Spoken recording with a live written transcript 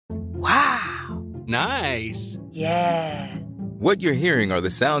Nice. Yeah. What you're hearing are the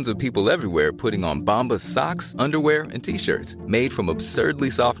sounds of people everywhere putting on Bombas socks, underwear, and T-shirts made from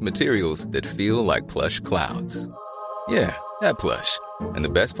absurdly soft materials that feel like plush clouds. Yeah, that plush. And the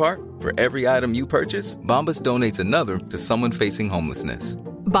best part? For every item you purchase, Bombas donates another to someone facing homelessness.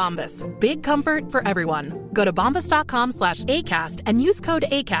 Bombas. Big comfort for everyone. Go to bombas.com/ACAST and use code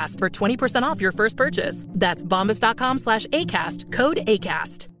ACAST for 20% off your first purchase. That's bombas.com/ACAST. Code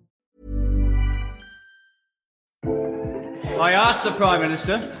ACAST. I asked the Prime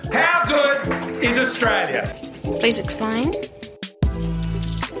Minister, how good is Australia? Please explain.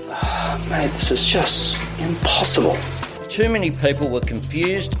 Mate, this is just impossible. Too many people were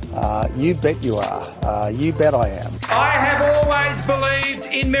confused. You bet you are. You bet I am. I have always believed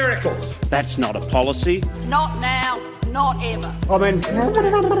in miracles. That's not a policy. Not now, not ever. I mean,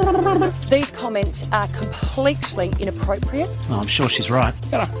 These comments are completely inappropriate. Oh, I'm sure she's right.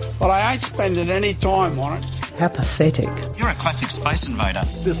 but I ain't spending any time on it. How pathetic. You're a classic space invader.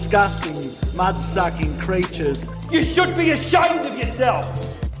 Disgusting, mud-sucking creatures. You should be ashamed of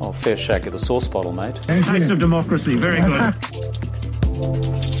yourselves. Oh, fair shake of the sauce bottle, mate. Taste of democracy, very good.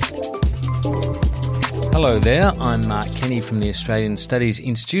 Hello there, I'm Mark Kenny from the Australian Studies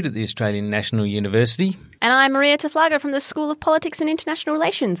Institute at the Australian National University. And I'm Maria Taflaga from the School of Politics and International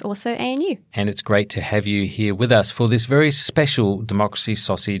Relations, also ANU. And it's great to have you here with us for this very special Democracy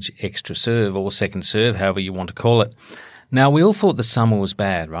Sausage Extra Serve, or Second Serve, however you want to call it. Now, we all thought the summer was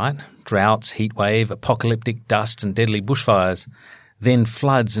bad, right? Droughts, heatwave, apocalyptic dust and deadly bushfires. Then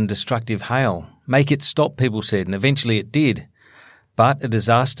floods and destructive hail. Make it stop, people said, and eventually it did. But a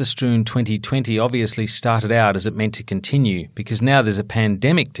disaster-strewn 2020 obviously started out as it meant to continue, because now there's a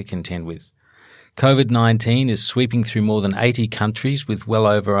pandemic to contend with. COVID-19 is sweeping through more than 80 countries with well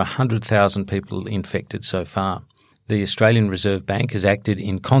over 100,000 people infected so far. The Australian Reserve Bank has acted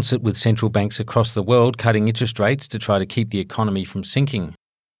in concert with central banks across the world, cutting interest rates to try to keep the economy from sinking.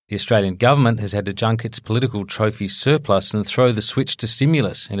 The Australian government has had to junk its political trophy surplus and throw the switch to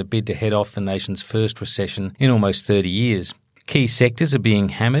stimulus in a bid to head off the nation's first recession in almost 30 years. Key sectors are being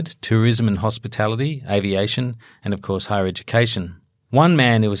hammered: tourism and hospitality, aviation, and of course higher education. One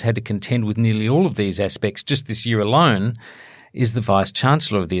man who has had to contend with nearly all of these aspects just this year alone is the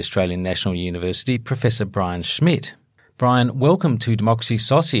Vice-Chancellor of the Australian National University, Professor Brian Schmidt. Brian, welcome to Democracy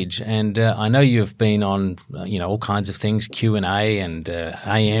Sausage, and I know you've been on, all kinds of things, Q&A and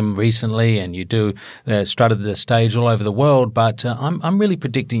AM recently, and you do strutted the stage all over the world. But I'm really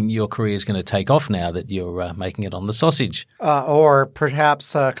predicting your career is going to take off now that you're making it on the sausage, or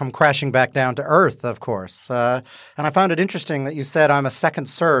perhaps come crashing back down to earth, of course. And I found it interesting that you said I'm a second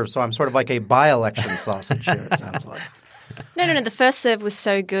serve, so I'm sort of like a by-election sausage here. It sounds like. No. The first serve was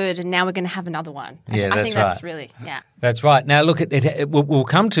so good, and now we're going to have another one. I think that's really, yeah. That's right. Now, look, we'll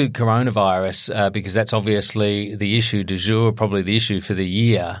come to coronavirus because that's obviously the issue du jour, probably the issue for the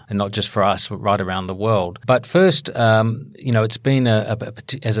year, and not just for us, but right around the world. But first, it's been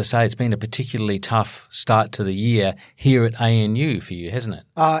as I say, it's been a particularly tough start to the year here at ANU for you, hasn't it?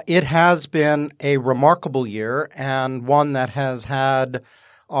 It has been a remarkable year, and one that has had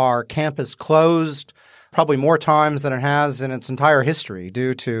our campus closed probably more times than it has in its entire history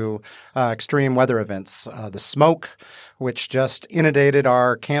due to extreme weather events. The smoke, which just inundated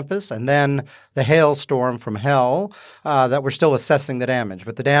our campus, and then the hailstorm from hell that we're still assessing the damage.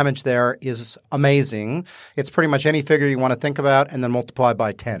 But the damage there is amazing. It's pretty much any figure you want to think about and then multiply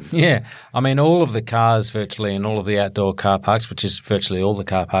by 10. Yeah. I mean, all of the cars virtually and all of the outdoor car parks, which is virtually all the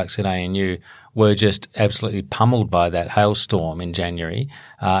car parks at ANU, were just absolutely pummeled by that hailstorm in January.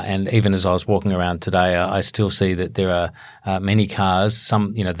 And even as I was walking around today, I still see that there are many cars,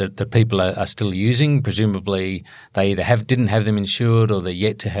 some, that people are still using. Presumably they either didn't have them insured or they're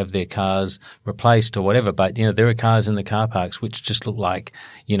yet to have their cars replaced or whatever. But, there are cars in the car parks which just look like,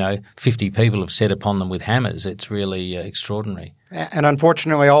 50 people have set upon them with hammers. It's really extraordinary. And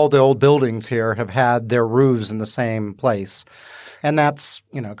unfortunately, all the old buildings here have had their roofs in the same place. And that's,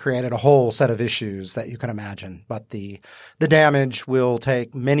 created a whole set of issues that you can imagine. But the damage will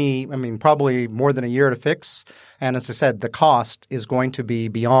take probably more than a year to fix. And as I said, the cost is going to be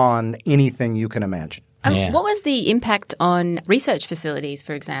beyond anything you can imagine. What was the impact on research facilities,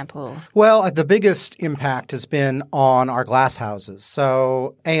 for example? Well, the biggest impact has been on our glass houses.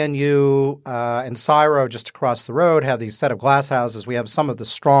 So ANU and CSIRO just across the road have these set of glass houses. We have some of the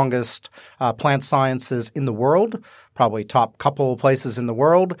strongest plant sciences in the world, probably top couple places in the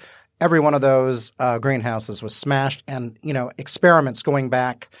world. Every one of those greenhouses was smashed, and, experiments going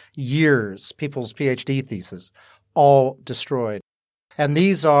back years, people's PhD theses, all destroyed. And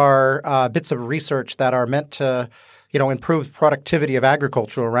these are bits of research that are meant to, improved productivity of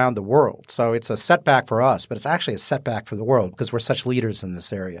agriculture around the world. So it's a setback for us, but it's actually a setback for the world because we're such leaders in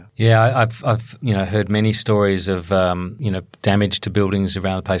this area. Yeah, I've heard many stories of damage to buildings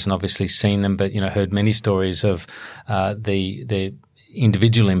around the place, and obviously seen them, but heard many stories of the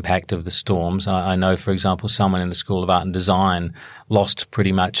individual impact of the storms. I know, for example, someone in the School of Art and Design lost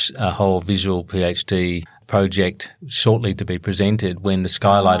pretty much a whole visual PhD project shortly to be presented when the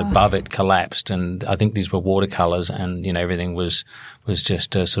skylight above it collapsed, and I think these were watercolors, and everything was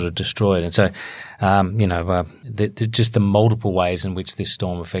just sort of destroyed. And so just the multiple ways in which this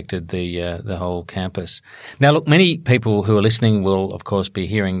storm affected the whole campus. Now look, many people who are listening will of course be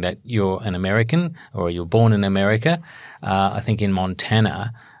hearing that you're an American, or you're born in America, I think in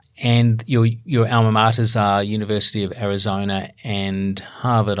Montana. And your alma maters are University of Arizona and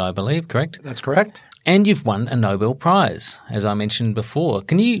Harvard, I believe, correct? That's correct. And you've won a Nobel Prize, as I mentioned before.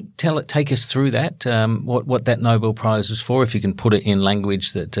 Can you take us through that, what that Nobel Prize was for, if you can put it in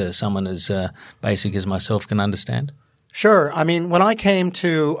language that someone as basic as myself can understand? Sure. I mean, when I came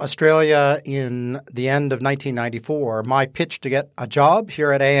to Australia in the end of 1994, my pitch to get a job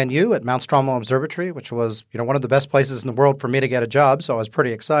here at ANU at Mount Stromlo Observatory, which was, one of the best places in the world for me to get a job, so I was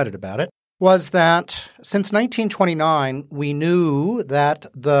pretty excited about it, was that since 1929, we knew that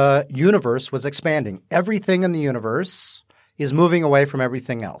the universe was expanding. Everything in the universe is moving away from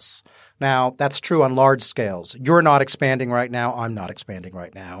everything else. Now, that's true on large scales. You're not expanding right now. I'm not expanding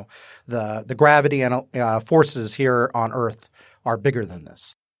right now. The gravity and forces here on Earth are bigger than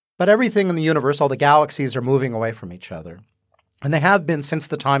this. But everything in the universe, all the galaxies, are moving away from each other. And they have been since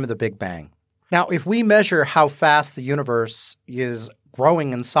the time of the Big Bang. Now, if we measure how fast the universe is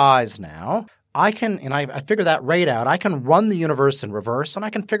growing in size now, I figure that rate out. I can run the universe in reverse, and I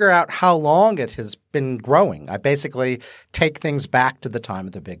can figure out how long it has been growing. I basically take things back to the time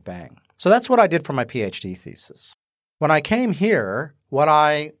of the Big Bang. So that's what I did for my PhD thesis. When I came here, what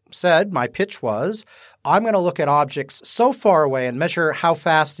I said, my pitch was, I'm going to look at objects so far away and measure how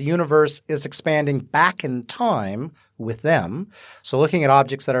fast the universe is expanding back in time with them. So looking at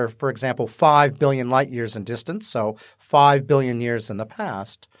objects that are, for example, 5 billion light years in distance, so 5 billion years in the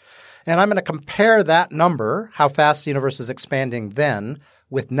past. And I'm going to compare that number, how fast the universe is expanding then,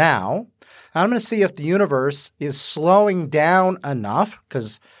 with now. And I'm going to see if the universe is slowing down enough,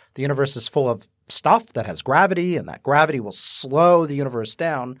 because the universe is full of stuff that has gravity, and that gravity will slow the universe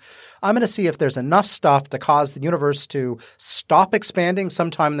down. I'm going to see if there's enough stuff to cause the universe to stop expanding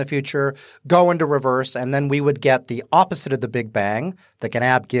sometime in the future, go into reverse, and then we would get the opposite of the Big Bang, the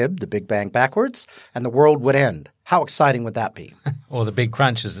Gnab-Gib, the Big Bang backwards, and the world would end. How exciting would that be? Or the Big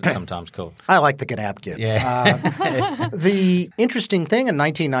Crunch, as it's sometimes called. I like the Gnab-Gib. Yeah. The interesting thing in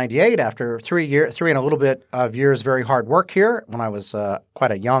 1998, after 3 and a little bit of years very hard work here, when I was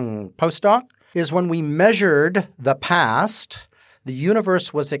quite a young postdoc, is when we measured the past, the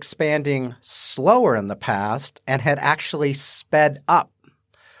universe was expanding slower in the past and had actually sped up.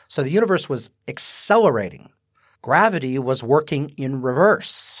 So the universe was accelerating. Gravity was working in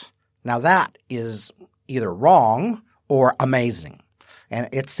reverse. Now that is either wrong or amazing. And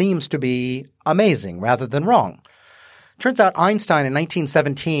it seems to be amazing rather than wrong. Turns out Einstein in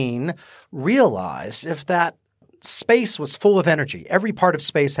 1917 realized if that space was full of energy, every part of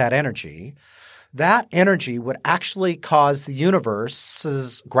space had energy, that energy would actually cause the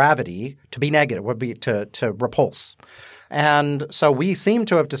universe's gravity to be negative, would be to repulse. And so we seem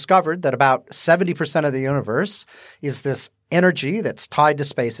to have discovered that about 70% of the universe is this energy that's tied to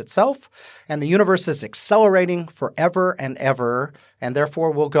space itself, and the universe is accelerating forever and ever, and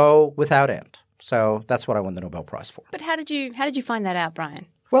therefore will go without end. So that's what I won the Nobel Prize for. But how did you find that out, Brian?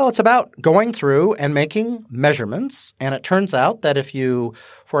 Well, it's about going through and making measurements, and it turns out that if you,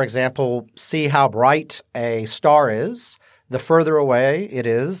 for example, see how bright a star is, the further away it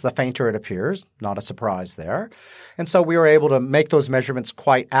is, the fainter it appears. Not a surprise there. And so we were able to make those measurements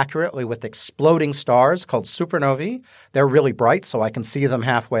quite accurately with exploding stars called supernovae. They're really bright, so I can see them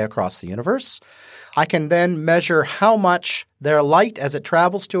halfway across the universe. I can then measure how much their light as it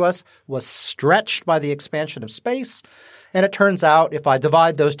travels to us was stretched by the expansion of space. And it turns out if I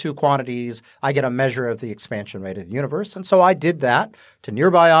divide those two quantities, I get a measure of the expansion rate of the universe. And so I did that to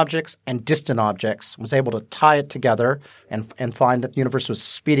nearby objects and distant objects, was able to tie it together and find that the universe was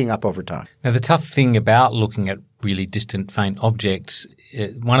speeding up over time. Now, the tough thing about looking at really distant, faint objects,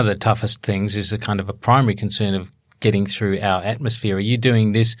 one of the toughest things is the kind of a primary concern of getting through our atmosphere. Are you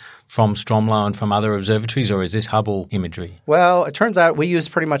doing this from Stromlo and from other observatories, or is this Hubble imagery? Well, it turns out we use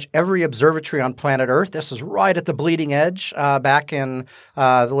pretty much every observatory on planet Earth. This is right at the bleeding edge back in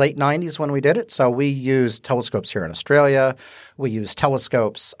the late 90s when we did it. So we used telescopes here in Australia. We use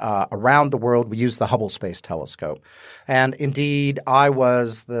telescopes around the world. We use the Hubble Space Telescope. And indeed, I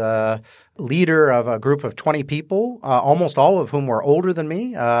was the leader of a group of 20 people, almost all of whom were older than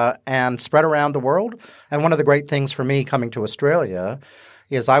me, and spread around the world. And one of the great things for me coming to Australia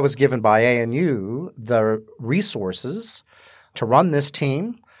is I was given by ANU the resources to run this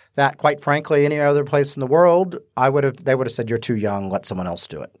team that, quite frankly, any other place in the world, they would have said, you're too young, let someone else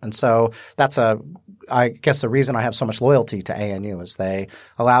do it. And so that's I guess the reason I have so much loyalty to ANU is they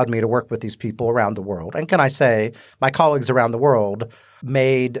allowed me to work with these people around the world. And can I say my colleagues around the world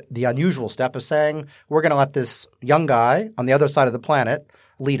made the unusual step of saying, we're going to let this young guy on the other side of the planet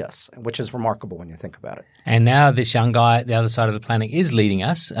lead us, which is remarkable when you think about it. And now this young guy at the other side of the planet is leading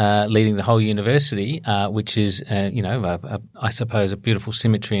us, leading the whole university, which is, I suppose, a beautiful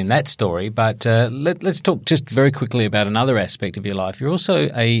symmetry in that story. But let's talk just very quickly about another aspect of your life. You're also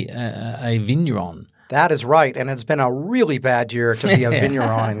a vigneron. That is right. And it's been a really bad year to be a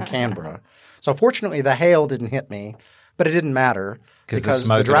vigneron in Canberra. So fortunately, the hail didn't hit me, but it didn't matter because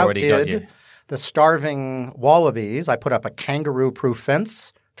the drought did. The starving wallabies, I put up a kangaroo-proof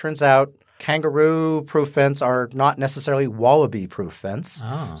fence. Turns out kangaroo-proof fence are not necessarily wallaby-proof fence.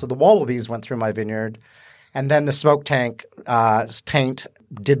 Oh. So the wallabies went through my vineyard, and then the smoke taint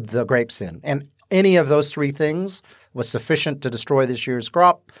did the grapes in. And any of those three things was sufficient to destroy this year's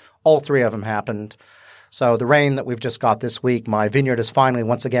crop. All three of them happened. So the rain that we've just got this week, my vineyard is finally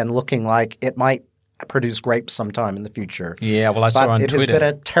once again looking like it might produce grapes sometime in the future. Yeah, well, I saw on Twitter. It has been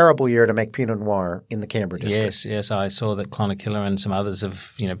a terrible year to make Pinot Noir in the Canberra district. Yes, I saw that Clonakilla and some others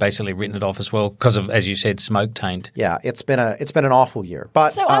have, basically written it off as well because of, as you said, smoke taint. Yeah, it's been an awful year.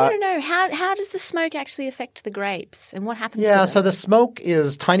 But so I want to know how does the smoke actually affect the grapes and what happens to them? Yeah, so the smoke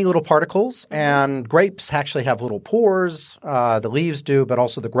is tiny little particles, and grapes actually have little pores. The leaves do, but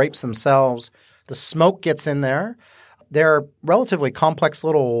also the grapes themselves. The smoke gets in there. They're relatively complex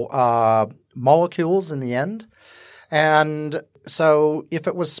little molecules in the end. And so if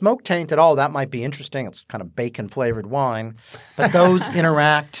it was smoke taint at all, that might be interesting. It's kind of bacon-flavored wine. But those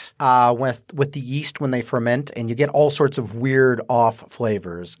interact with the yeast when they ferment, and you get all sorts of weird off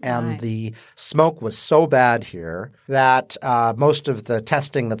flavors. And the smoke was so bad here that most of the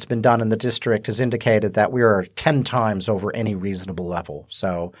testing that's been done in the district has indicated that we are 10 times over any reasonable level.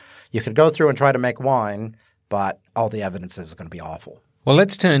 So you could go through and try to make wine, but all the evidence is going to be awful. Well,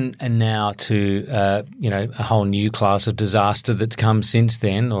 let's turn now to a whole new class of disaster that's come since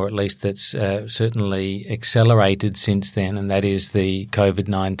then, or at least that's certainly accelerated since then, and that is the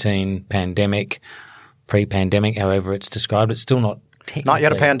COVID-19 pandemic, pre-pandemic, however it's described. It's still not technically. Not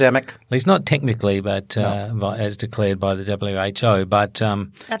yet a pandemic. At least not technically, but as declared by the WHO. But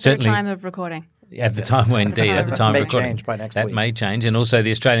at the time of recording. At the time, at the time of recording. That may change by next week. That may change. And also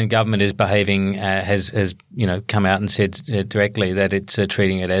the Australian government is behaving, has come out and said directly that it's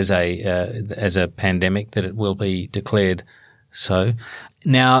treating it as a pandemic, that it will be declared so.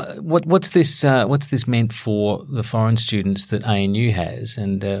 Now, what's this meant for the foreign students that ANU has?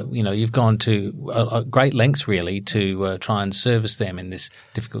 And, you've gone to great lengths really to try and service them in this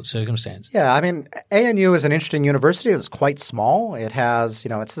difficult circumstance. Yeah, I mean, ANU is an interesting university. It's quite small. It has,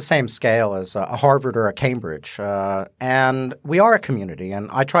 it's the same scale as a Harvard or a Cambridge. And we are a community. And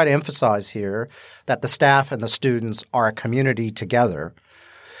I try to emphasize here that the staff and the students are a community together.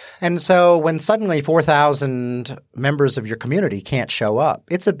 And so when suddenly 4,000 members of your community can't show up,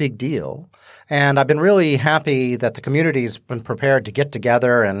 it's a big deal. And I've been really happy that the community's been prepared to get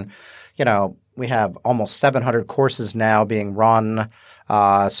together. And, we have almost 700 courses now being run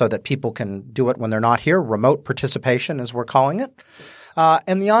so that people can do it when they're not here. Remote participation, as we're calling it.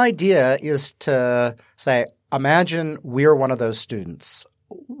 And the idea is to say, imagine we're one of those students.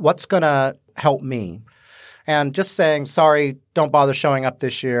 What's going to help me? And just saying, sorry, don't bother showing up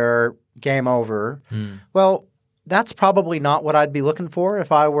this year, game over. Well, that's probably not what I'd be looking for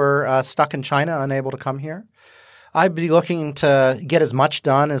if I were stuck in China, unable to come here. I'd be looking to get as much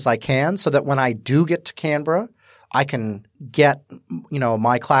done as I can so that when I do get to Canberra, I can get,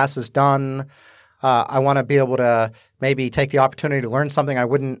 my classes done. I want to be able to maybe take the opportunity to learn something I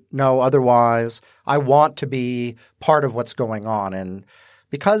wouldn't know otherwise. I want to be part of what's going on. And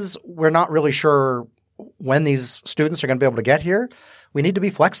because we're not really sure when these students are going to be able to get here, we need to be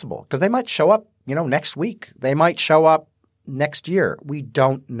flexible because they might show up, next week. They might show up next year. We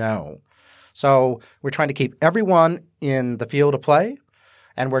don't know. So we're trying to keep everyone in the field of play,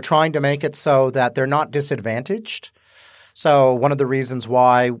 and we're trying to make it so that they're not disadvantaged. So one of the reasons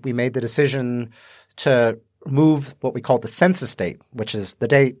why we made the decision to move what we call the census date, which is the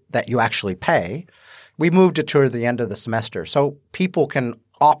date that you actually pay, we moved it to the end of the semester. So people can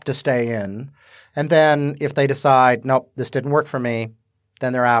opt to stay in. And then if they decide, nope, this didn't work for me,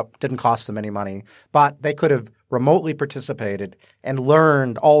 then they're out. Didn't cost them any money. But they could have remotely participated and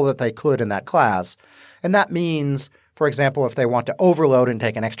learned all that they could in that class. And that means, for example, if they want to overload and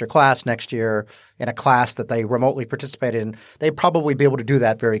take an extra class next year in a class that they remotely participated in, they'd probably be able to do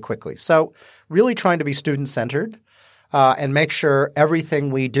that very quickly. So really trying to be student-centered and make sure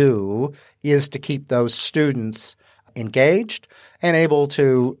everything we do is to keep those students engaged and able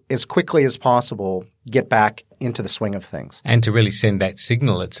to, as quickly as possible, get back into the swing of things. And to really send that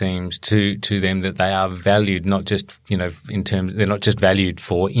signal, it seems, to them that they are valued, not just, in terms – they're not just valued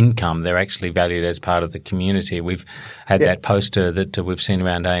for income. They're actually valued as part of the community. We've had that poster that we've seen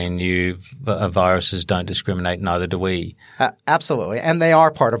around ANU, viruses don't discriminate, neither do we. Absolutely. And they are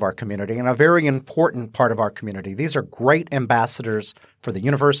part of our community and a very important part of our community. These are great ambassadors for the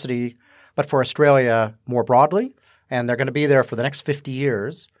university, but for Australia more broadly. And they're going to be there for the next 50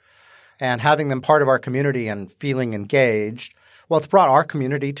 years. And having them part of our community and feeling engaged, well, it's brought our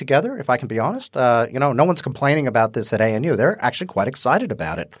community together, if I can be honest. No one's complaining about this at ANU. They're actually quite excited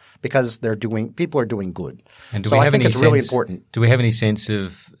about it because people are doing good. And I think it's really important. Do we have any sense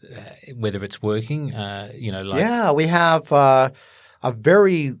of whether it's working? Yeah, we have a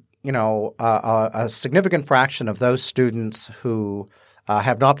very a significant fraction of those students who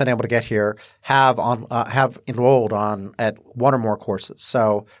have not been able to get here have enrolled at one or more courses.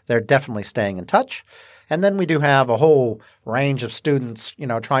 So they're definitely staying in touch. And then we do have a whole range of students,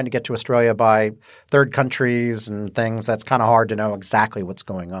 trying to get to Australia by third countries and things. That's kind of hard to know exactly what's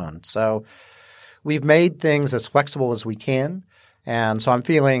going on. So we've made things as flexible as we can. And so I'm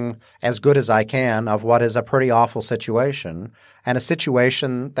feeling as good as I can of what is a pretty awful situation and a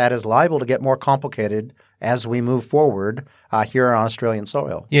situation that is liable to get more complicated as we move forward here on Australian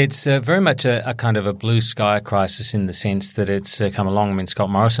soil. Yeah, it's very much a kind of a blue sky crisis in the sense that it's come along. I mean, Scott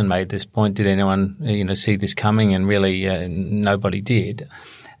Morrison made this point. Did anyone see this coming? And really nobody did.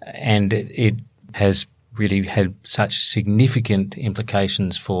 And it has really had such significant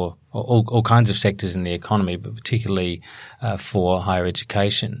implications for all kinds of sectors in the economy, but particularly for higher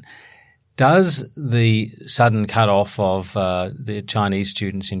education. Does the sudden cut-off of the Chinese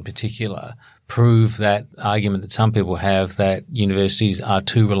students in particular prove that argument that some people have that universities are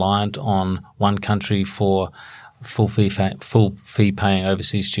too reliant on one country for full fee paying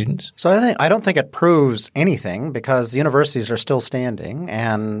overseas students? So I don't think it proves anything because the universities are still standing.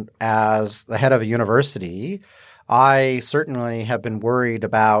 And as the head of a university, I certainly have been worried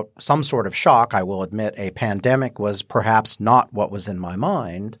about some sort of shock. I will admit a pandemic was perhaps not what was in my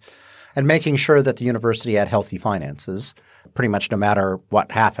mind, and making sure that the university had healthy finances pretty much no matter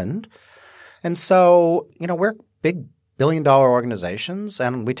what happened. And so, we're big billion-dollar organizations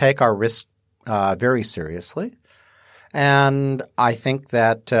and we take our risk very seriously. And I think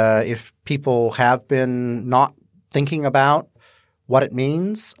that if people have been not thinking about what it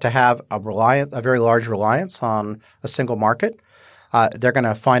means to have a very large reliance on a single market, they're going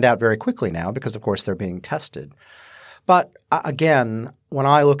to find out very quickly now because, of course, they're being tested. But again, when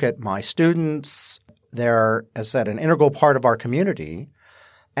I look at my students, they're, as I said, an integral part of our community.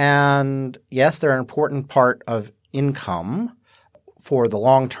 And yes, they're an important part of income for the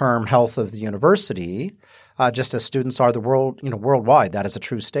long-term health of the university, just as students are worldwide. That is a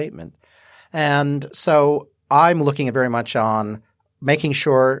true statement. And so I'm looking at very much on making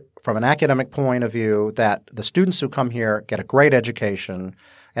sure from an academic point of view that the students who come here get a great education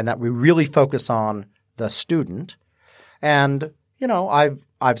and that we really focus on the student. And,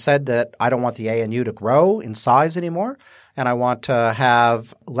 I've said that I don't want the ANU to grow in size anymore, and I want to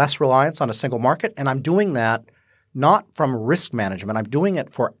have less reliance on a single market. And I'm doing that not from risk management. I'm doing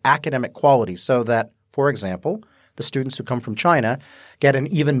it for academic quality so that, for example, the students who come from China get an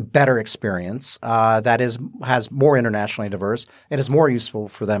even better experience that has more internationally diverse and is more useful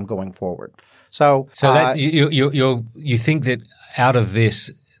for them going forward. So that you think that out of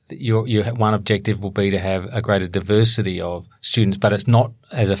this, your one objective will be to have a greater diversity of students, but it's not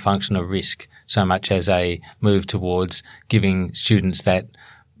as a function of risk so much as a move towards giving students that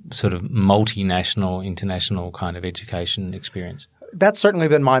sort of multinational, international kind of education experience. That's certainly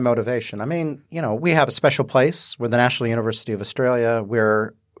been my motivation. I mean, we have a special place. We're the National University of Australia.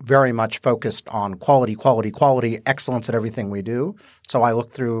 We're very much focused on quality, excellence at everything we do. So I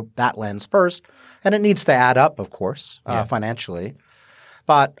look through that lens first. And it needs to add up, of course, financially.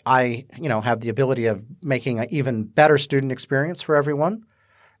 But I, have the ability of making an even better student experience for everyone.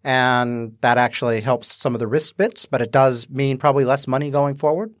 and that actually helps some of the risk bits, but it does mean probably less money going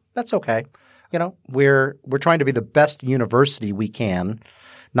forward. That's okay. We're trying to be the best university we can,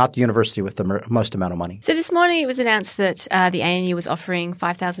 not the university with the most amount of money. So this morning it was announced that the ANU was offering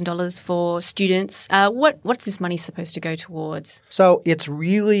 $5,000 for students. What's this money supposed to go towards? So it's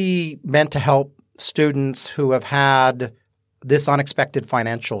really meant to help students who have had this unexpected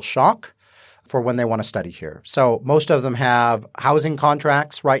financial shock for when they want to study here. So most of them have housing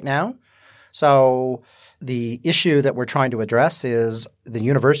contracts right now. So the issue that we're trying to address is the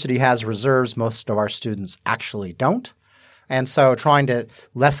university has reserves most of our students actually don't. And so trying to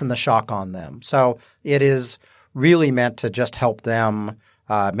lessen the shock on them. So it is really meant to just help them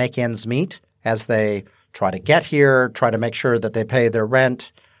make ends meet as they try to get here, try to make sure that they pay their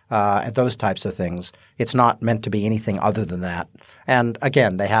rent, and those types of things. It's not meant to be anything other than that. And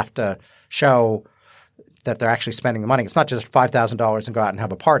again, they have to show that they're actually spending the money. It's not just $5,000 and go out and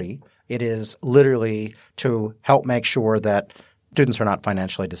have a party. It is literally to help make sure that students are not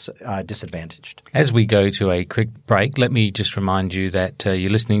financially disadvantaged. As we go to a quick break, let me just remind you that you're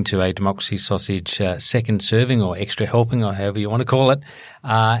listening to a Democracy Sausage second serving or extra helping or however you want to call it,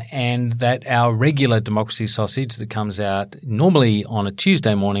 and that our regular Democracy Sausage that comes out normally on a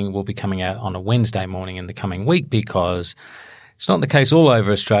Tuesday morning will be coming out on a Wednesday morning in the coming week because it's not the case all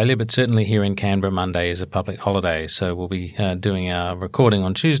over Australia, but certainly here in Canberra, Monday is a public holiday. So we'll be doing our recording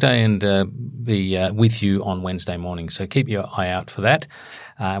on Tuesday and be with you on Wednesday morning. So keep your eye out for that.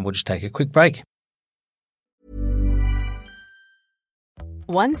 And we'll just take a quick break.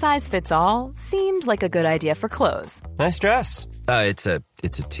 One size fits all seemed like a good idea for clothes. Nice dress. It's a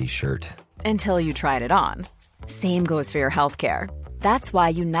T-shirt. Until you tried it on. Same goes for your healthcare. That's why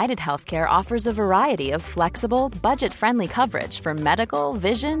United Healthcare offers a variety of flexible, budget-friendly coverage for medical,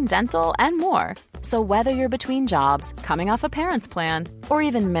 vision, dental, and more. So whether you're between jobs, coming off a parent's plan, or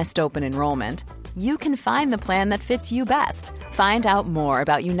even missed open enrollment, you can find the plan that fits you best. Find out more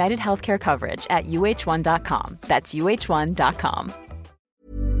about United Healthcare coverage at uh1.com. That's uh1.com.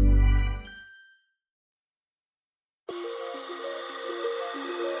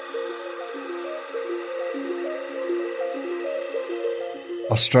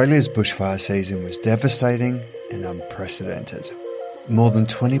 Australia's bushfire season was devastating and unprecedented. More than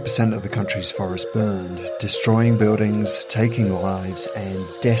 20% of the country's forest burned, destroying buildings, taking lives and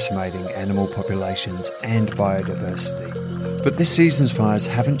decimating animal populations and biodiversity. But this season's fires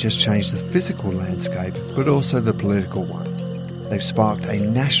haven't just changed the physical landscape, but also the political one. They've sparked a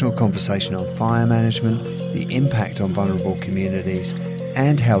national conversation on fire management, the impact on vulnerable communities,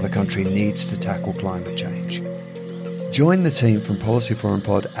 and how the country needs to tackle climate change. Join the team from Policy Forum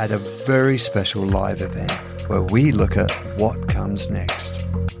Pod at a very special live event where we look at what comes next.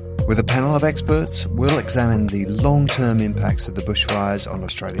 With a panel of experts, we'll examine the long-term impacts of the bushfires on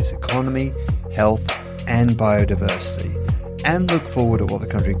Australia's economy, health and biodiversity, and look forward at what the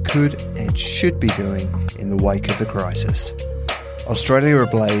country could and should be doing in the wake of the crisis. Australia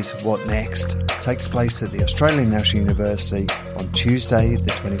Ablaze What Next takes place at the Australian National University on Tuesday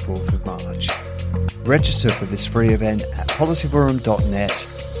the 24th of March. Register for this free event at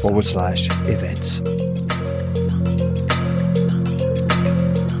policyforum.net/events.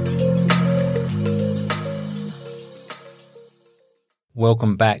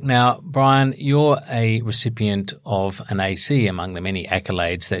 Welcome back. Now, Brian, you're a recipient of an AC among the many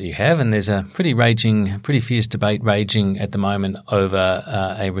accolades that you have, and there's a pretty fierce debate raging at the moment over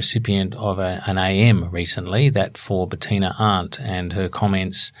a recipient of an AM recently, that for Bettina Arndt and her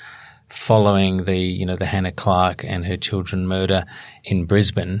comments following the Hannah Clark and her children murder in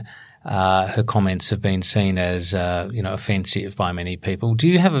Brisbane. Her comments have been seen as, offensive by many people. Do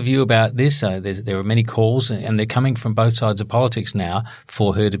you have a view about this? There are many calls, and they're coming from both sides of politics now,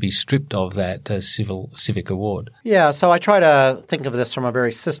 for her to be stripped of that civic award. Yeah, so I try to think of this from a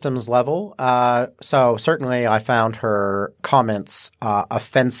very systems level. So certainly I found her comments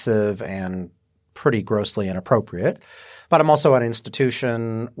offensive and pretty grossly inappropriate. But I'm also an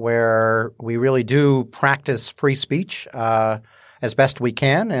institution where we really do practice free speech as best we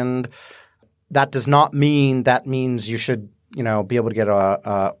can, and that does not mean that means you should, be able to get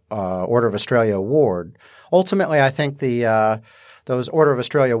a Order of Australia award. Ultimately, I think those Order of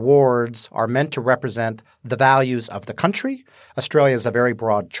Australia awards are meant to represent the values of the country. Australia is a very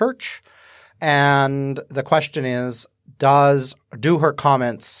broad church, and the question is, do her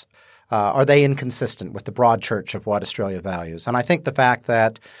comments are they inconsistent with the broad church of what Australia values? And I think the fact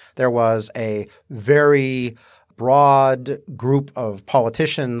that there was a very broad group of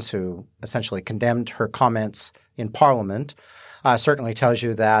politicians who essentially condemned her comments in Parliament certainly tells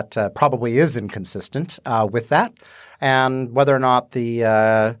you that probably is inconsistent with that. And whether or not the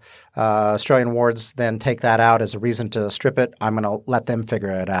Australian awards then take that out as a reason to strip it, I'm going to let them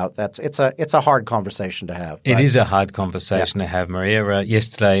figure it out. It's a hard conversation to have. It is a hard conversation to have, Maria.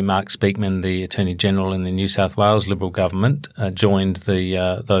 Yesterday, Mark Speakman, the Attorney General in the New South Wales Liberal government, joined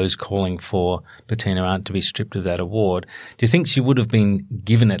those calling for Bettina Arndt to be stripped of that award. Do you think she would have been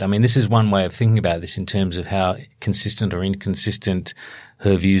given it? I mean, this is one way of thinking about this in terms of how consistent or inconsistent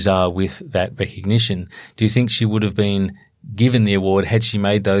her views are with that recognition. Do you think she would have been given the award had she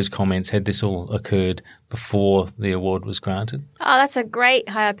made those comments, had this all occurred before the award was granted? Oh, that's a great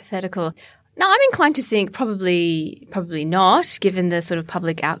hypothetical. No, I'm inclined to think probably not, given the sort of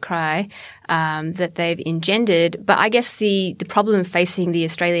public outcry that they've engendered. But I guess the problem facing the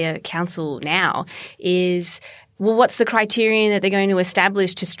Australia Council now is, well, what's the criterion that they're going to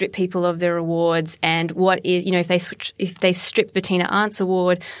establish to strip people of their awards? And what is, if they strip Bettina Arndt's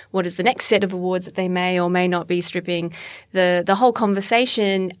award, what is the next set of awards that they may or may not be stripping? The whole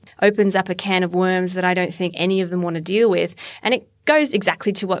conversation opens up a can of worms that I don't think any of them want to deal with. And it goes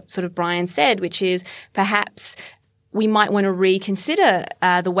exactly to what sort of Brian said, which is perhaps we might want to reconsider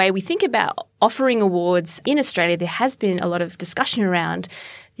the way we think about offering awards in Australia. There has been a lot of discussion around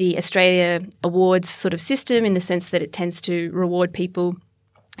the Australia Awards sort of system, in the sense that it tends to reward people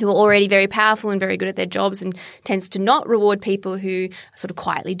who are already very powerful and very good at their jobs, and tends to not reward people who are sort of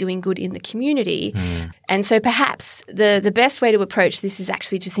quietly doing good in the community. And so perhaps the best way to approach this is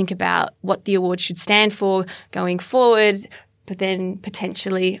actually to think about what the award should stand for going forward, but then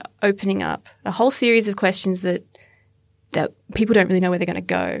potentially opening up a whole series of questions that people don't really know where they're going to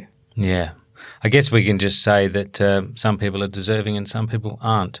go. Yeah. I guess we can just say that some people are deserving and some people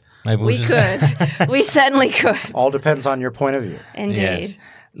aren't. Maybe we could. We certainly could. All depends on your point of view. Indeed.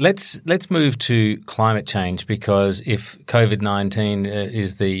 Yes. Let's move to climate change, because if COVID-19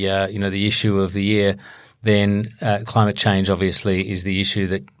 is the the issue of the year, then climate change obviously is the issue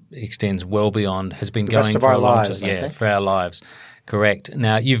that extends well beyond, has been going for a long time. For our lives. Correct.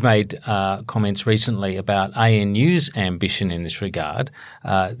 Now, you've made comments recently about ANU's ambition in this regard.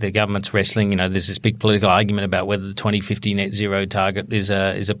 The government's wrestling. There's this big political argument about whether the 2050 net zero target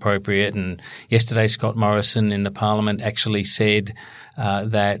is appropriate. And yesterday, Scott Morrison in the Parliament actually said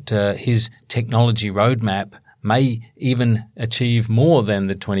that his technology roadmap may even achieve more than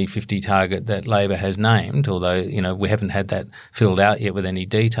the 2050 target that Labor has named, although, we haven't had that filled out yet with any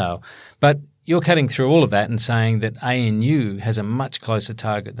detail. But you're cutting through all of that and saying that ANU has a much closer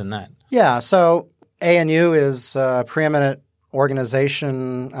target than that. Yeah. So ANU is a preeminent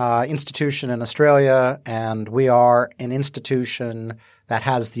institution in Australia, and we are an institution that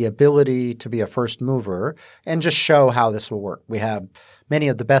has the ability to be a first mover and just show how this will work. We have many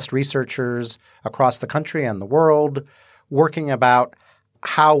of the best researchers across the country and the world working about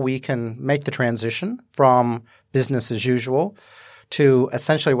how we can make the transition from business as usual to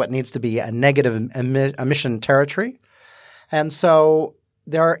essentially what needs to be a negative emission territory. And so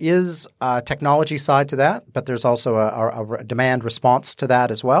there is a technology side to that, but there's also a demand response to that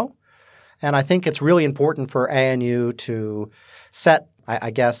as well. And I think it's really important for ANU to set,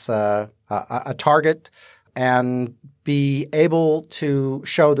 I guess, a target and be able to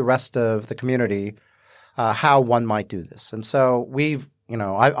show the rest of the community how one might do this. And so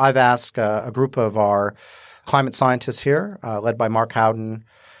I've asked a group of our climate scientists here, led by Mark Howden,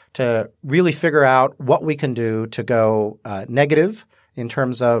 to really figure out what we can do to go negative in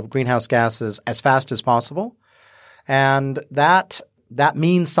terms of greenhouse gases as fast as possible. And that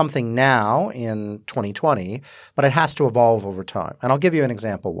means something now in 2020, but it has to evolve over time. And I'll give you an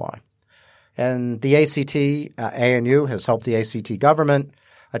example why. And the ACT, ANU has helped the ACT government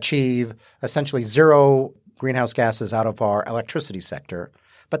achieve essentially zero greenhouse gases out of our electricity sector.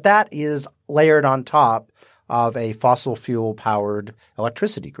 But that is layered on top of a fossil fuel powered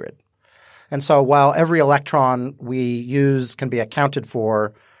electricity grid. And so while every electron we use can be accounted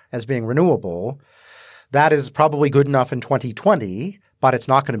for as being renewable, that is probably good enough in 2020, but it's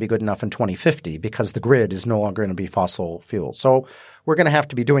not going to be good enough in 2050 because the grid is no longer going to be fossil fuel. So we're going to have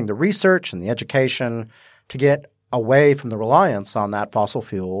to be doing the research and the education to get away from the reliance on that fossil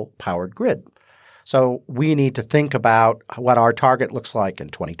fuel powered grid. So we need to think about what our target looks like in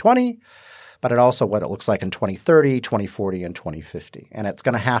 2020, but also what it looks like in 2030, 2040, and 2050. And it's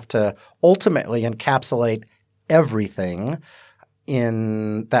going to have to ultimately encapsulate everything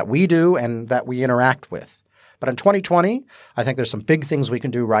in that we do and that we interact with. But in 2020, I think there's some big things we can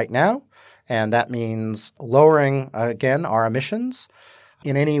do right now, and that means lowering, again, our emissions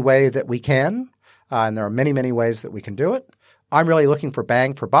in any way that we can. And there are many, many ways that we can do it. I'm really looking for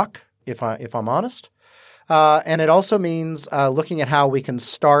bang for buck, if I'm honest. And it also means looking at how we can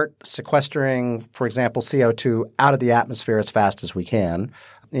start sequestering, for example, CO2 out of the atmosphere as fast as we can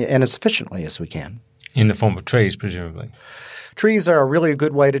and as efficiently as we can. In the form of trees, presumably. Trees are a really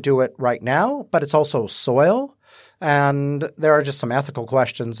good way to do it right now, but it's also soil. And there are just some ethical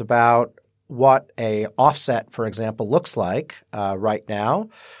questions about what a offset, for example, looks like right now.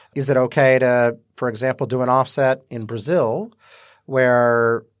 Is it okay to, for example, do an offset in Brazil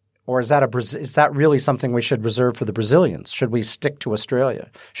or is that really something we should reserve for the Brazilians? Should we stick to Australia?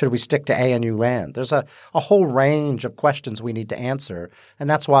 Should we stick to ANU land? There's a whole range of questions we need to answer, and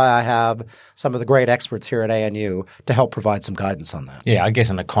that's why I have some of the great experts here at ANU to help provide some guidance on that. Yeah, I guess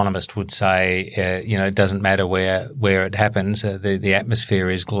an economist would say, it doesn't matter where it happens. The atmosphere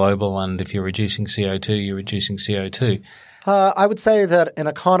is global, and if you're reducing CO2, you're reducing CO2. I would say that an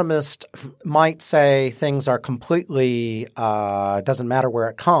economist might say things are completely doesn't matter where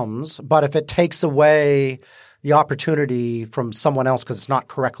it comes, but if it takes away the opportunity from someone else because it's not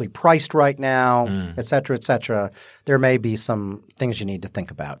correctly priced right now, et cetera, there may be some things you need to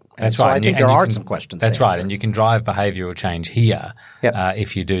think about. That's right. I think there are some questions. That's to right, answer. and you can drive behavioural change here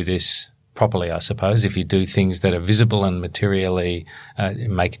if you do this properly, I suppose. If you do things that are visible and materially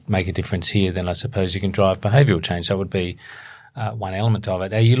make a difference here, then I suppose you can drive behavioural change. That would be one element of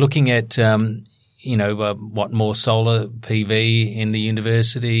it. Are you looking at what more solar PV in the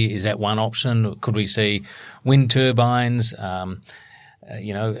university? Is that one option? Could we see wind turbines?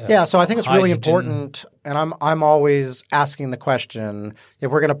 Yeah, so I think it's really important, and I'm always asking the question: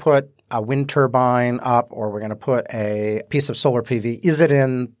 if we're going to put a wind turbine up or we're going to put a piece of solar PV, is it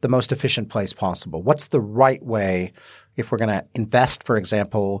in the most efficient place possible? What's the right way if we're going to invest, for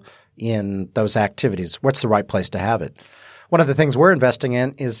example, in those activities? What's the right place to have it? One of the things we're investing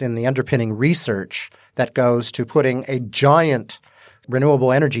in is in the underpinning research that goes to putting a giant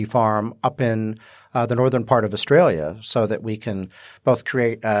renewable energy farm up in the northern part of Australia so that we can both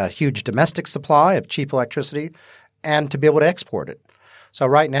create a huge domestic supply of cheap electricity and to be able to export it. So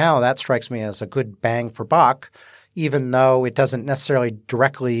right now that strikes me as a good bang for buck, even though it doesn't necessarily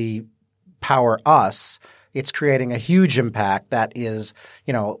directly power us. It's creating a huge impact that is,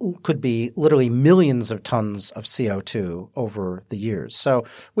 could be literally millions of tons of CO2 over the years. So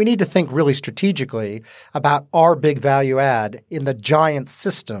we need to think really strategically about our big value add in the giant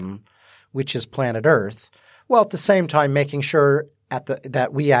system, which is planet Earth, while at the same time making sure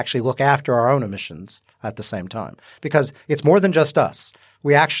that we actually look after our own emissions at the same time. Because it's more than just us.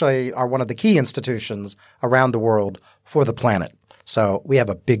 We actually are one of the key institutions around the world for the planet. So we have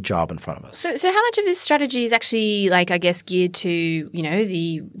a big job in front of us. So how much of this strategy is actually, geared to,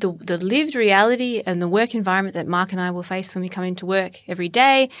 the lived reality and the work environment that Mark and I will face when we come into work every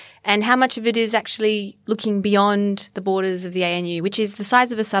day? And how much of it is actually looking beyond the borders of the ANU, which is the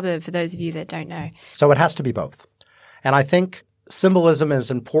size of a suburb for those of you that don't know? So it has to be both. And I think symbolism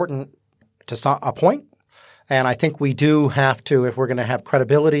is important to a point. And I think we do have to, if we're going to have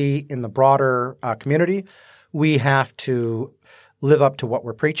credibility in the broader community, we have to live up to what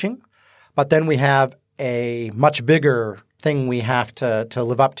we're preaching. But then we have a much bigger thing we have to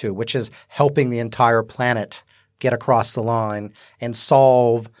live up to, which is helping the entire planet get across the line and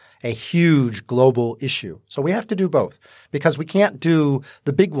solve a huge global issue. So we have to do both because we can't do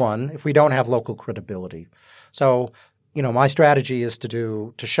the big one if we don't have local credibility. So my strategy is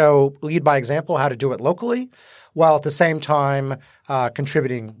to lead by example how to do it locally while at the same time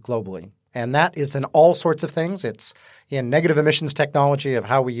contributing globally. And that is in all sorts of things. It's in negative emissions technology of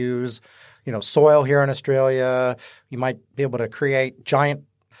how we use, soil here in Australia. You might be able to create giant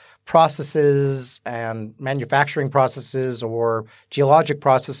processes and manufacturing processes or geologic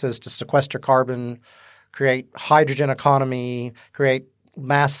processes to sequester carbon, create hydrogen economy, create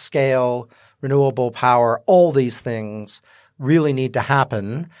mass scale renewable power. All these things really need to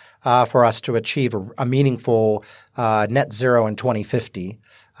happen for us to achieve a meaningful net zero in 2050.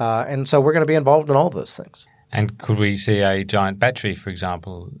 And so we're going to be involved in all of those things. And could we see a giant battery, for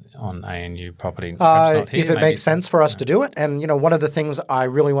example, on ANU property? Not here, if it makes sense for us to do it. And, one of the things I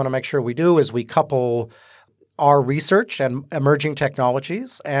really want to make sure we do is we couple our research and emerging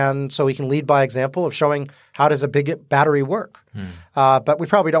technologies. And so we can lead by example of showing how does a big battery work. But we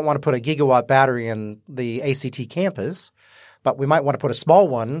probably don't want to put a gigawatt battery in the ACT campus. But we might want to put a small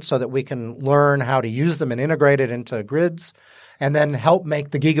one so that we can learn how to use them and integrate it into grids and then help make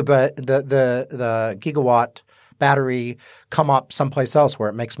the gigawatt battery come up someplace else where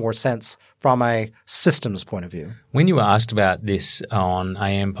it makes more sense from a systems point of view. When you were asked about this on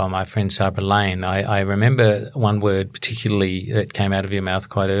AM by my friend Sabra Lane, I remember one word particularly that came out of your mouth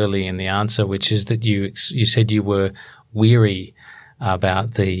quite early in the answer, which is that you said you were weary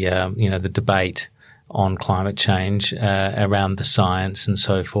about the debate on climate change around the science and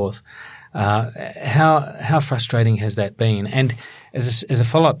so forth. How frustrating has that been? And as a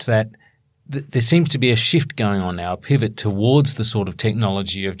follow-up to that, there seems to be a shift going on now, a pivot towards the sort of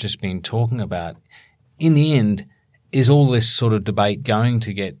technology you've just been talking about. In the end, is all this sort of debate going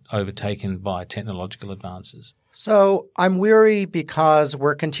to get overtaken by technological advances? So I'm weary because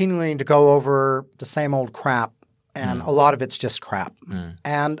we're continuing to go over the same old crap, and a lot of it's just crap.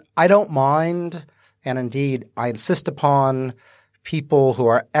 And I don't mind, and indeed I insist upon people who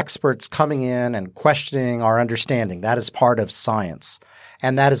are experts coming in and questioning our understanding. That is part of science.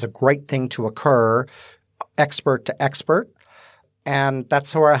 And that is a great thing to occur, expert to expert. And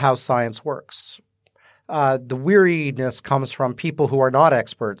that's how science works. The weariness comes from people who are not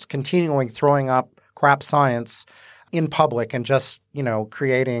experts continuing throwing up crap science in public and just,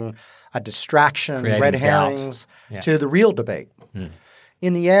 creating a distraction, red herrings to the real debate.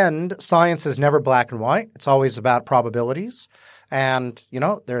 In the end, science is never black and white. It's always about probabilities. And,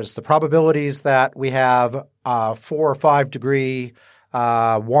 there's the probabilities that we have 4 or 5 degree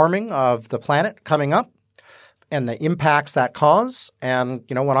warming of the planet coming up and the impacts that cause. And,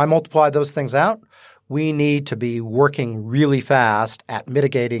 when I multiply those things out, we need to be working really fast at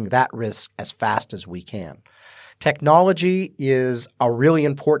mitigating that risk as fast as we can. Technology is a really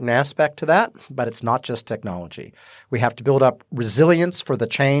important aspect to that, but it's not just technology. We have to build up resilience for the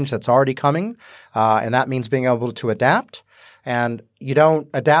change that's already coming, and that means being able to adapt. And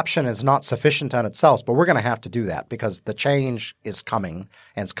adaptation is not sufficient on itself, but we're going to have to do that because the change is coming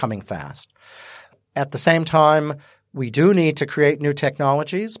and it's coming fast. At the same time, we do need to create new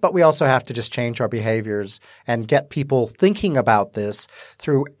technologies, but we also have to just change our behaviors and get people thinking about this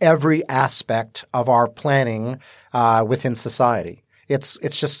through every aspect of our planning within society. It's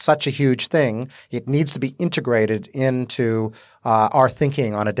just such a huge thing. It needs to be integrated into our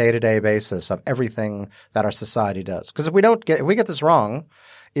thinking on a day-to-day basis of everything that our society does. Because if we get this wrong,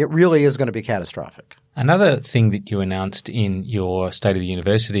 it really is going to be catastrophic. Another thing that you announced in your State of the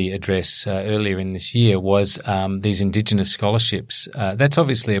University address earlier in this year was these Indigenous scholarships. That's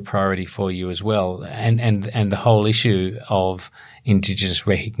obviously a priority for you as well, and the whole issue of Indigenous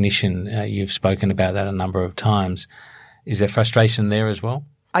recognition. You've spoken about that a number of times. Is there frustration there as well?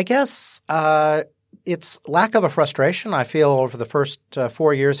 I guess it's lack of a frustration. I feel over the first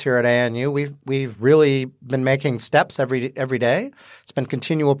 4 years here at ANU, we've really been making steps every day. It's been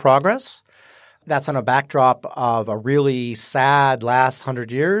continual progress. That's on a backdrop of a really sad last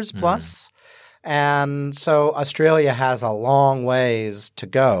 100 years plus. And so Australia has a long ways to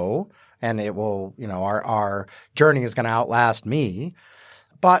go, and it will, our journey is going to outlast me.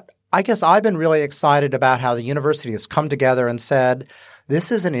 But I guess I've been really excited about how the university has come together and said,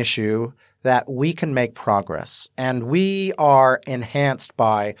 this is an issue that we can make progress. And we are enhanced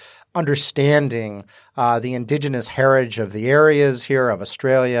by understanding the Indigenous heritage of the areas here of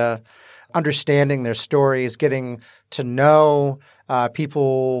Australia, understanding their stories, getting to know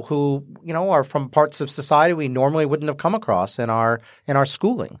people who, are from parts of society we normally wouldn't have come across in our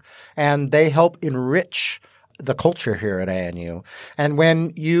schooling. And they help enrich the culture here at ANU. And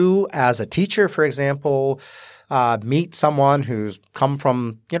when you, as a teacher, for example, meet someone who's come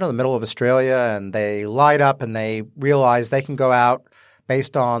from, the middle of Australia, and they light up and they realize they can go out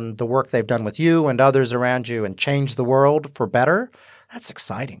based on the work they've done with you and others around you and change the world for better, that's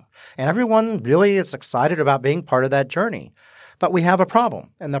exciting. And everyone really is excited about being part of that journey. But we have a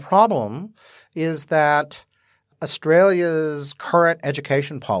problem. And the problem is that Australia's current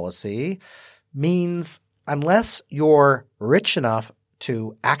education policy means unless you're rich enough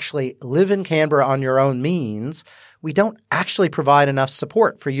to actually live in Canberra on your own means, we don't actually provide enough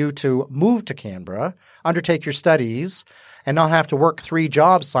support for you to move to Canberra, undertake your studies, and not have to work 3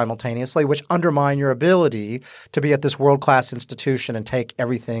 jobs simultaneously, which undermine your ability to be at this world-class institution and take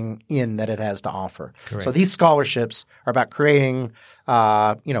everything in that it has to offer. Correct. So these scholarships are about creating,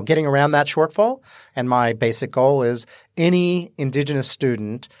 getting around that shortfall. And my basic goal is any Indigenous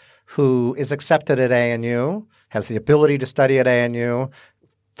student who is accepted at ANU, has the ability to study at ANU,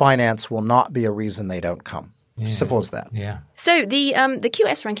 finance will not be a reason they don't come. Yeah. Simple as that. Yeah. So the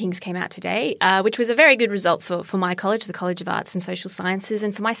QS rankings came out today, which was a very good result for my college, the College of Arts and Social Sciences,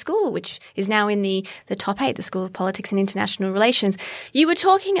 and for my school, which is now in the top 8, the School of Politics and International Relations. You were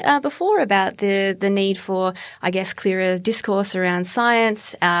talking before about the need for, I guess, clearer discourse around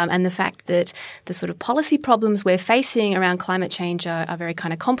science and the fact that the sort of policy problems we're facing around climate change are very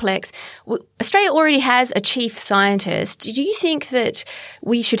kind of complex. Australia already has a chief scientist. Do you think that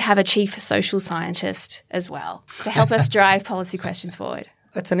we should have a chief social scientist as well to help us drive policy questions forward?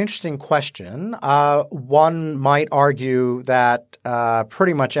 It's an interesting question. One might argue that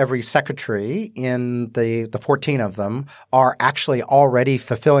pretty much every secretary in the 14 of them are actually already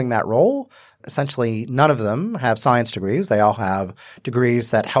fulfilling that role. Essentially, none of them have science degrees. They all have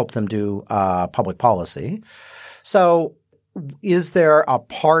degrees that help them do public policy. So is there a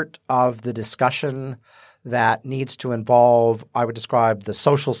part of the discussion that needs to involve, I would describe, the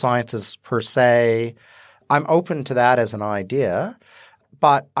social sciences per se? I'm open to that as an idea.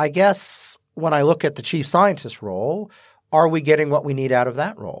 But I guess when I look at the chief scientist role, are we getting what we need out of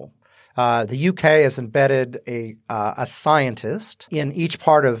that role? The UK has embedded a scientist in each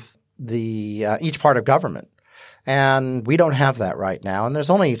part of government, and we don't have that right now. And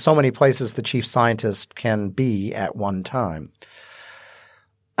there's only so many places the chief scientist can be at one time.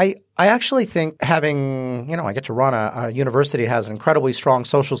 I actually think having I get to run a university that has incredibly strong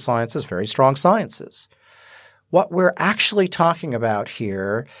social sciences, very strong sciences. What we're actually talking about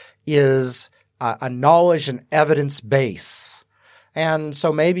here is a knowledge and evidence base. And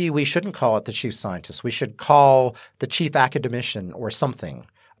so maybe we shouldn't call it the chief scientist. We should call the chief academician or something.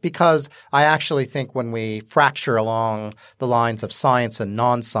 Because I actually think when we fracture along the lines of science and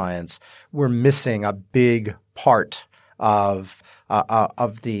non-science, we're missing a big part of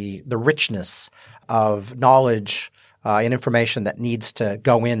the richness of knowledge and information that needs to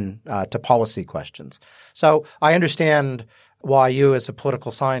go in to policy questions. So I understand why you as a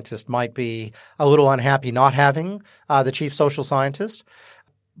political scientist might be a little unhappy not having the chief social scientist.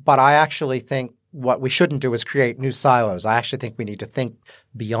 But I actually think what we shouldn't do is create new silos. I actually think we need to think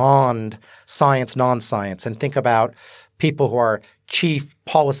beyond science, non-science, and think about people who are chief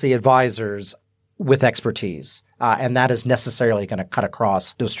policy advisors with expertise. And that is necessarily going to cut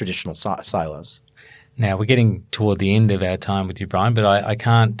across those traditional silos. Now, we're getting toward the end of our time with you, Brian, but I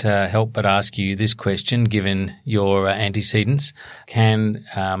can't help but ask you this question, given your antecedents. Can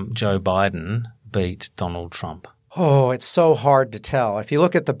Joe Biden beat Donald Trump? Oh, it's so hard to tell. If you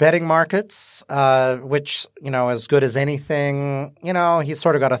look at the betting markets, which, as good as anything, he's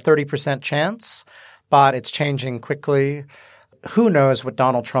sort of got a 30% chance, but it's changing quickly. Who knows what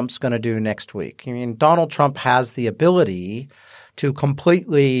Donald Trump's going to do next week? I mean, Donald Trump has the ability to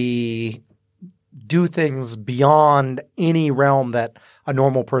completely do things beyond any realm that a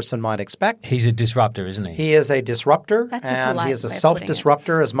normal person might expect. He's a disruptor, isn't he? He is a disruptor, and he is a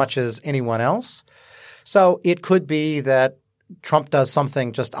self-disruptor as much as anyone else. So it could be that Trump does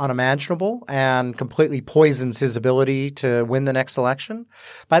something just unimaginable and completely poisons his ability to win the next election.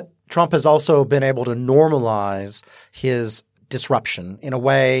 But Trump has also been able to normalize his disruption in a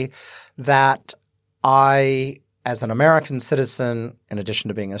way that I, as an American citizen, in addition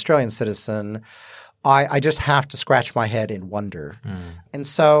to being an Australian citizen, I just have to scratch my head in wonder. And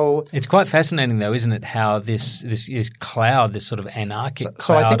so it's quite fascinating, though, isn't it, how this cloud, this sort of anarchic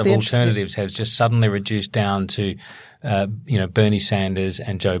cloud of alternatives has just suddenly reduced down to Bernie Sanders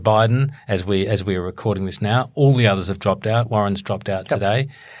and Joe Biden as we are recording this now. All the others have dropped out. Warren's dropped out today.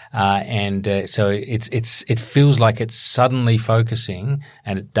 So it feels like it's suddenly focusing,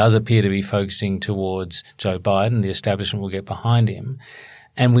 and it does appear to be focusing towards Joe Biden. The establishment will get behind him.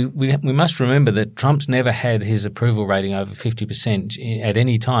 And we must remember that Trump's never had his approval rating over 50% at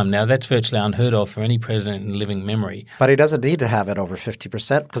any time. Now, that's virtually unheard of for any president in living memory. But he doesn't need to have it over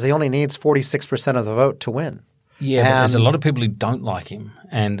 50% because he only needs 46% of the vote to win. Yeah, but there's a lot of people who don't like him,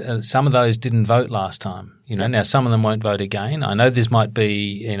 and some of those didn't vote last time. Now some of them won't vote again. I know this might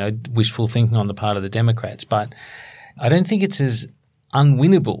be wishful thinking on the part of the Democrats, but I don't think it's as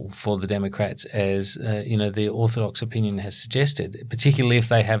unwinnable for the Democrats as the orthodox opinion has suggested, particularly if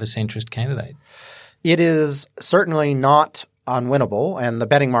they have a centrist candidate. It is certainly not unwinnable, and the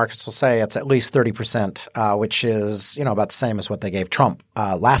betting markets will say it's at least 30%, which is about the same as what they gave Trump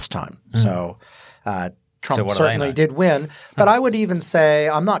last time. So Trump certainly did win. But I would even say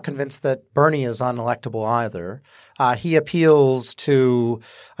I'm not convinced that Bernie is unelectable either. He appeals to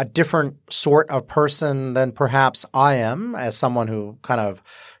a different sort of person than perhaps I am, as someone who kind of,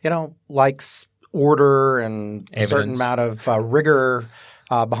 likes order and a certain amount of rigor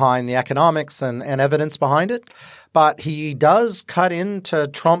behind the economics and evidence behind it. But he does cut into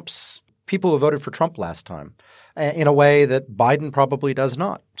Trump's people who voted for Trump last time in a way that Biden probably does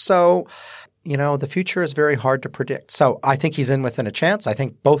not. So the future is very hard to predict. So I think he's in within a chance. I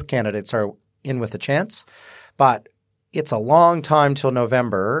think both candidates are in with a chance. But it's a long time till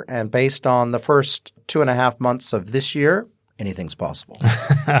November. And based on the first 2.5 months of this year anything's possible.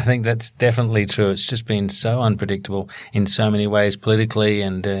 I think that's definitely true. It's just been so unpredictable in so many ways, politically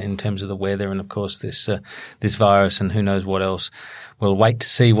and in terms of the weather, and of course this virus, and who knows what else. We'll wait to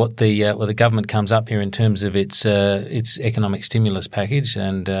see what the government comes up here in terms of its economic stimulus package,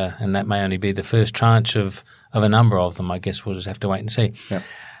 and that may only be the first tranche of a number of them. I guess we'll just have to wait and see. Yep.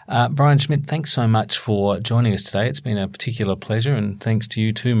 Brian Schmidt, thanks so much for joining us today. It's been a particular pleasure, and thanks to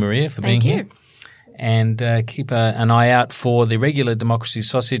you too, Maria, for being here. And keep an eye out for the regular Democracy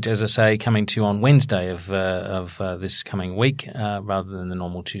Sausage, as I say, coming to you on Wednesday of this coming week rather than the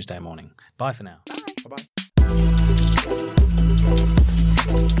normal Tuesday morning. Bye for now. Bye-bye.